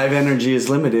 Your 5 energy is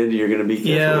limited, you're going to be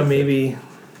careful. Yeah, maybe.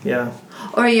 Yeah.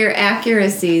 Or your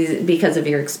accuracy because of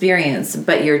your experience,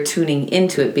 but you're tuning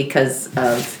into it because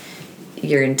of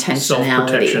your intentionality.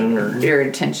 Self-protection or... Your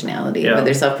intentionality,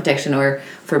 whether self-protection or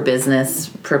for business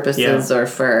purposes or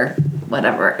for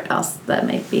whatever else that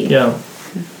might be. Yeah.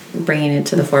 Bringing it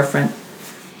to the forefront.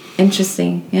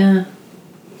 Interesting, yeah.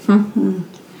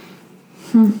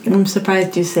 I'm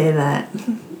surprised you say that.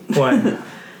 What?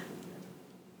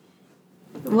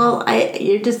 Well,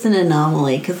 you're just an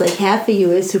anomaly because like half of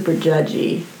you is super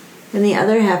judgy, and the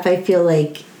other half I feel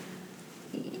like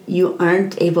you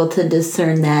aren't able to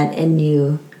discern that, and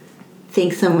you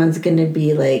think someone's gonna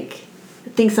be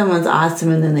think someone's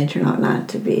awesome, and then they turn out not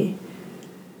to be.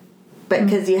 But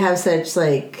because you have such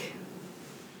like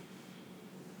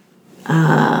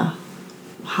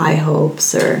high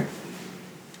hopes or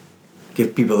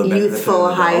give people the benefit youthful of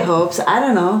the high doubt. hopes. I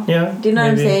don't know. Yeah. Do you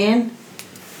know maybe. what I'm saying?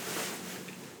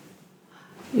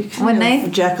 When I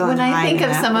Jekyll and Hyde think in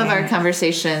of that some of way. our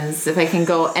conversations, if I can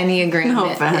go Enneagram, No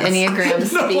offense. Enneagram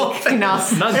speak, Not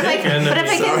but if I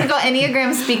can go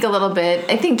Enneagram speak a little bit,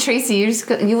 I think Tracy,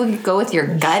 you would go with your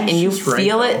gut and you She's right,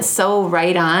 feel though. it so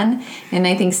right on. And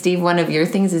I think Steve, one of your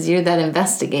things is you're that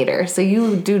investigator, so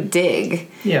you do dig,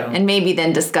 and maybe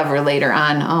then discover later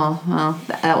on, oh well,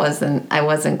 I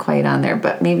wasn't quite on there,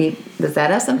 but maybe does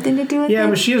that have something to do with it? Yeah,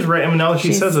 but she is right. I mean, now that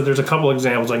she says it, there's a couple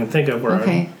examples I can think of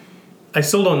where I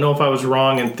still don't know if I was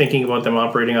wrong in thinking about them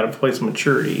operating out of a place of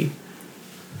maturity,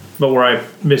 but where I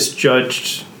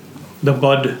misjudged the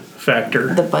bud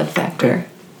factor. The bud factor.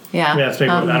 Yeah. Yeah, maybe,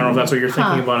 I don't know if that's what you're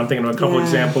thinking about. I'm thinking of a couple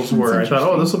examples where I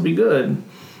thought, this will be good.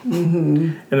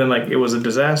 And then, like, it was a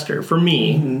disaster. For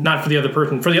me, not for the other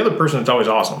person. For the other person, it's always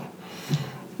awesome.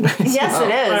 Yes,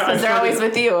 it is, because they're always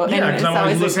with you. Yeah, and it's I'm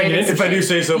always always a listening great in. If I do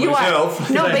say so You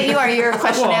myself. are. No, but you are. You're a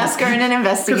question asker and an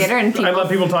investigator, and people I let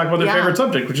people talk about their Yeah. favorite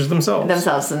subject, which is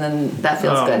themselves. and then that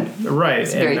feels good. Right,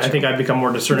 very and I true. think I've become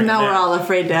more discerning. Now of we're that. all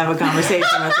afraid to have a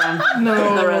conversation with them. No,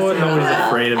 the rest of nobody's us.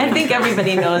 afraid of me. I think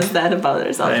everybody knows that about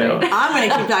themselves, I know. right? I'm going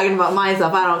to keep talking about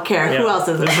myself. I don't care. Who Yeah. else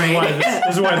is this afraid?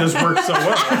 This is why this works so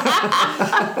well.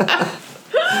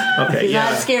 Okay, You're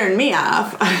not yeah. scaring me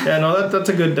off. Yeah, no, that's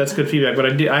good feedback.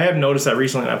 But I have noticed that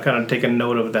recently, and I've kind of taken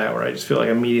note of that, where I just feel like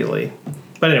immediately.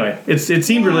 But anyway, it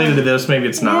seemed related to this. Maybe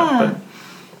it's not. Yeah.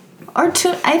 But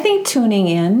I think tuning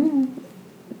in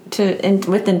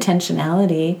with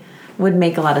intentionality would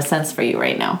make a lot of sense for you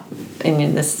right now,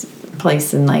 in this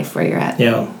place in life where you're at.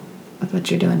 yeah. With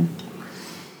what you're doing.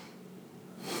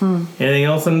 Anything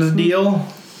else in this deal?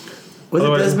 Was it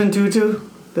Otherwise- Desmond Tutu?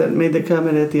 that made the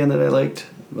comment at the end that I liked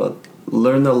about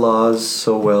learn the laws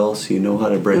so well so you know how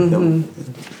to break them.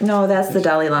 No, that's the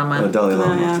Dalai Lama. Dalai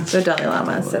Lama. yeah. The Dalai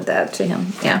Lama said that to him.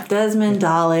 Yeah. Desmond,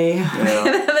 Dolly,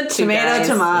 Yeah. The two tomato, guys.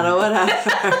 tomato,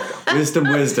 whatever. Wisdom.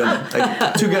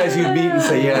 Like, two guys you'd meet and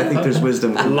say, yeah, I think there's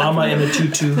wisdom. Llama in a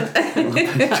tutu.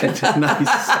 Nice.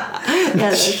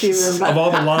 Yes, you remember. Of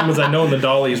all the llamas I know, the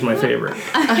Dolly is my favorite.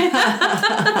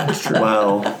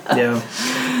 Wow. Yeah.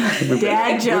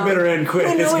 Dad We joke. better end quick.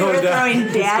 I knew It's we going were down. throwing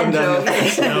It's dad going down.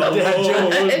 jokes.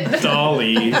 Oh,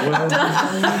 Dolly.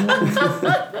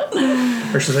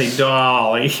 Or should I say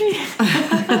Dolly?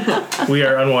 We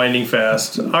are unwinding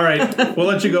fast. All right, we'll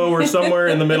let you go. We're somewhere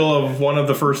in the middle of one of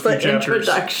the first few chapters.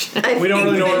 Introduction. We don't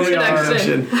really know where we are.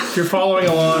 Introduction. If you're following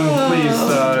along,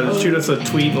 please shoot us a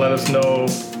tweet and let us know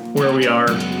where we are.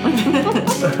 All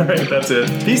right, that's it.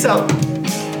 Peace out.